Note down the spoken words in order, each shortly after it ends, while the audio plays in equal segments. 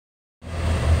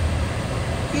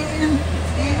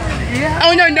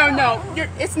Oh, no, no, no.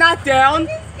 It's not down.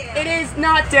 It is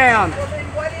not down. Well, then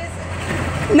what is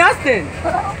it? Nothing.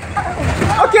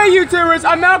 Okay, YouTubers,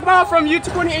 I'm Malcolm from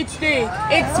YouTube 20 HD.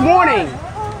 It's morning.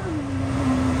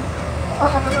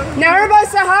 Now everybody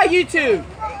say hi, YouTube.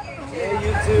 Hey,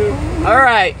 YouTube. All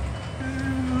right.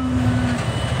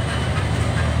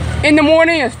 In the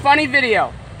morning, a funny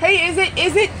video. Hey, is it?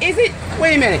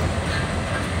 Wait a minute.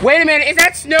 Wait a minute. Is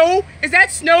that snow? Is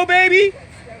that snow, baby?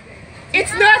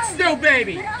 It's not snow,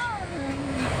 baby.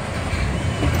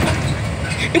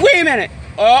 Wait a minute.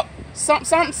 Oh, some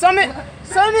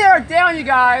are down, you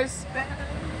guys.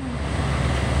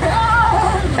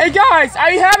 Hey guys, are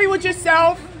you happy with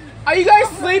yourself? Are you guys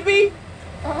sleepy?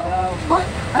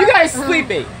 You guys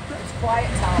sleepy? It's quiet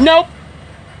time. Nope.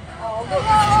 Oh, look,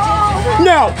 it's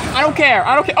No, I don't care.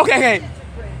 I don't care. Okay.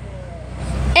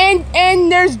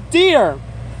 And there's deer.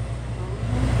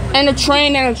 And a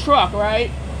train and a truck,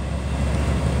 right?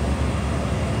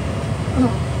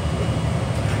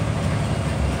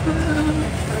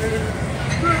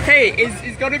 Hey,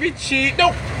 is gonna be cheap?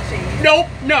 Nope. Nope.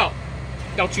 No.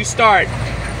 Don't you start.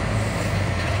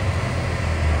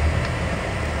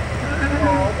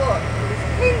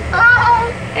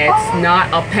 It's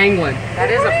not a penguin. That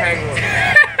is a penguin.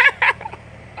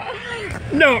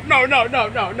 No.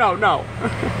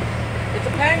 It's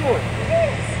a penguin.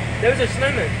 There's a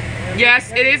snowman.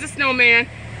 Yes, it is a snowman.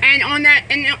 And on that,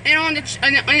 and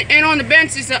on the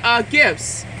bench is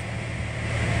gifts.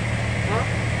 Huh?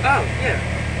 Oh, yeah.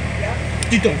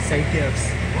 You don't say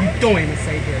gifts. You don't even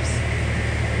say gifts.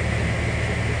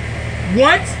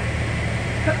 What?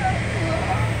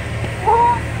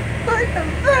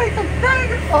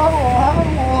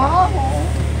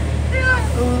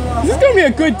 This is gonna be a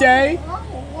good day.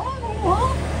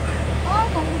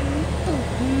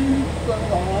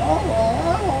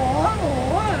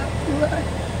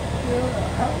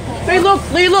 Hey, look!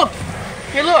 Hey, look!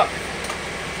 Hey, look!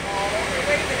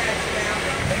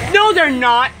 No, they're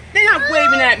not. They're not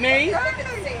waving at me.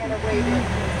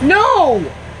 No!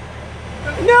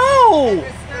 No!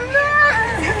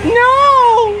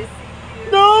 No!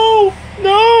 No!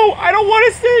 No! I don't want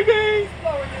to see me!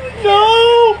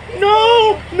 No!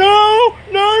 No! No!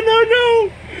 No! No! No!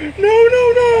 No!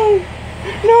 No! No!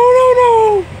 No! No!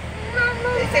 No!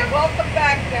 They say welcome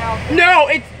back now. No!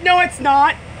 It's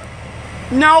not.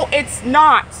 No, it's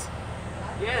not.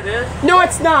 Yeah, it is. No,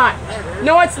 it's not.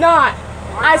 No, it's not.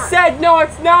 I said no,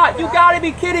 it's not. You gotta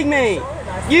be kidding me.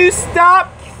 You stop.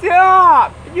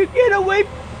 You get away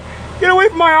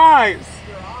from my eyes.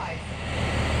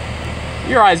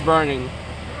 Your eyes burning.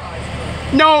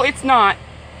 No, it's not.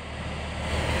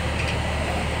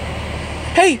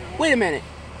 Hey, wait a minute.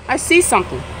 I see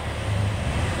something.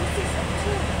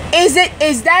 Is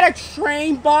that a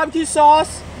train barbecue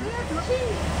sauce?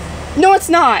 No, it's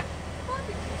not.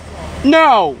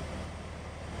 No.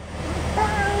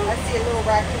 I see a little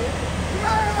raccoon. I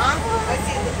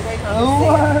see a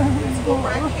little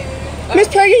raccoon. Miss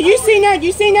Peggy, you seen that?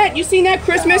 You seen that? You seen that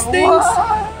Christmas things?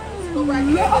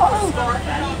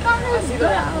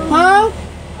 Huh?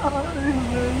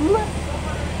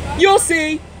 You'll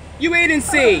see. You wait and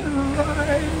see.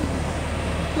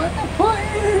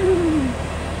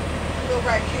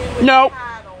 Nope.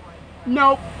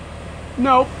 Nope.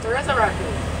 Nope. There is a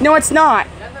raccoon. No, it's not.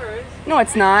 Yeah, there is. No,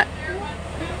 it's not.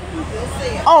 You'll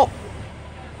see it. Oh.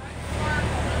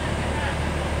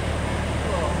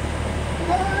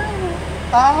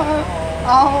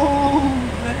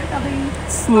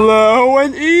 Slow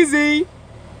and easy.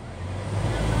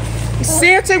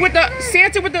 Santa with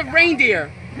the reindeer.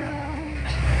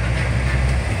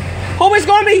 Who is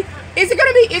gonna be? Is it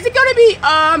gonna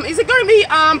be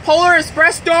Polar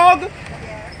Express dog?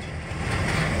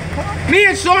 Me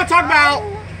and Sean talk about.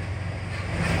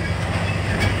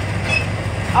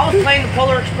 I was playing the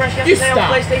Polar Express yesterday on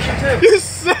PlayStation 2.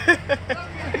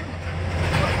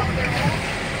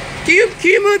 You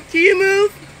Can you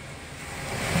move?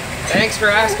 Thanks for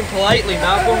asking politely,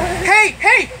 Malcolm. Hey,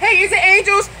 is it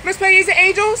angels? Miss Peggy, is it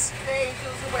angels? The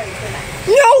angels away tonight.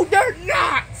 No, they're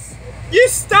not. You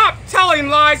stop telling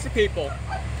lies to people.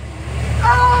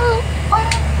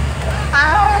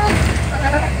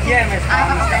 Yeah, Miss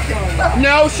Peggy.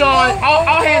 No, Sean,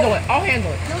 I'll handle it. I'll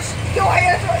handle it. You'll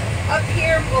handle it. Up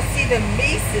here, we'll see the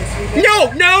Mises.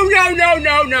 No.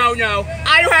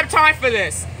 I don't have time for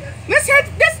this. Let's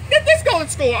go to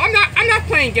school. I'm not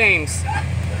playing games.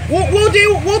 We'll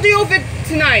deal with it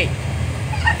tonight.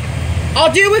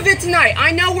 I'll deal with it tonight.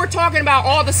 I know we're talking about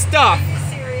all the stuff. Are you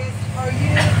serious? Are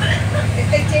you?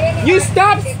 If Danny, You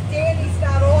stop. If Danny's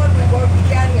not on, we won't be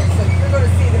down here. So you're going to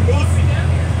see the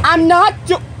Mises. I'm not.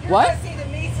 You're What? going to see the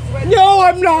Mises No,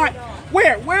 I'm not.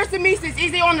 Where? Where's the Mises?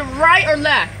 Is it on the right or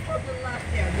left? On the left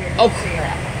down here. Oh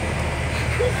crap.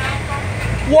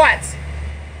 What?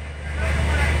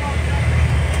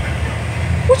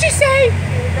 What'd you say?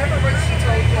 Remember what she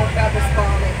told you about this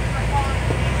bombing?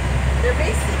 They're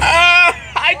Mises.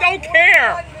 I don't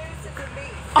care. One moose is a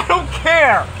meese. I don't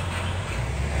care.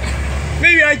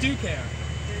 Maybe I do care.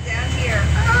 They're down here.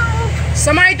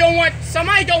 Somebody don't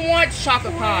want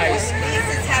chocolate pies.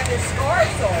 Mises have their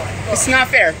scarves on. Look, It's not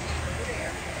fair. there.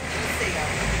 You see them.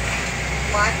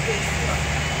 Black Mises.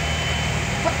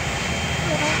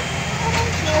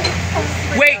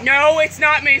 Wait, no, it's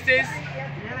not Mises. Yeah,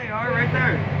 they are right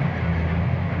there.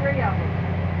 3 of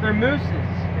them. They're mooses.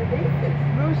 They're Mises.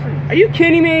 Mooses. Are you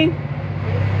kidding me?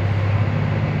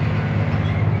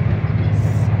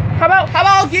 How about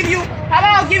I'll give you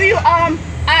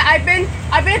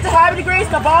I've been to Happy Grace,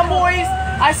 the Bomb Boys.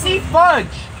 I see fudge.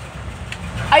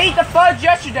 I ate the fudge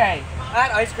yesterday. I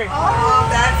had ice cream. Oh,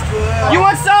 that's good. You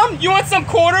want some? You want some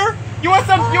quarter? You want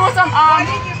some Why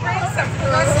didn't you bring some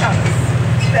for us?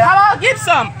 how about I'll give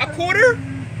some? A quarter?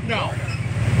 No.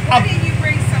 Why didn't you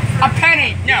bring some for A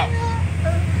penny? No.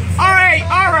 Alright.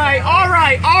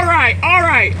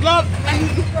 Look,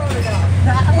 Throw it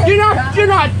up. you're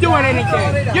not doing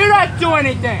anything. You're not doing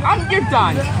anything. You're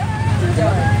done.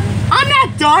 I'm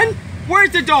not done.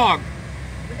 Where's the dog?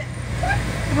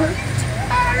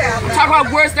 Talk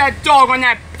about where's that dog on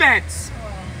that fence?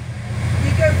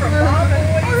 You go from Bob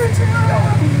Boys to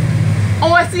dog.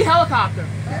 Oh, I see helicopter.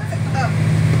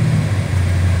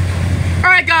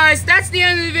 Alright guys, that's the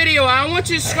end of the video. I want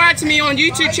you to subscribe to me on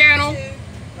YouTube channel.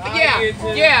 Yeah,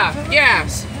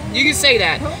 you can say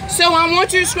that. So I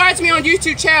want you to subscribe to me on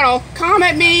YouTube channel,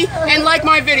 comment me, and like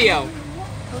my video.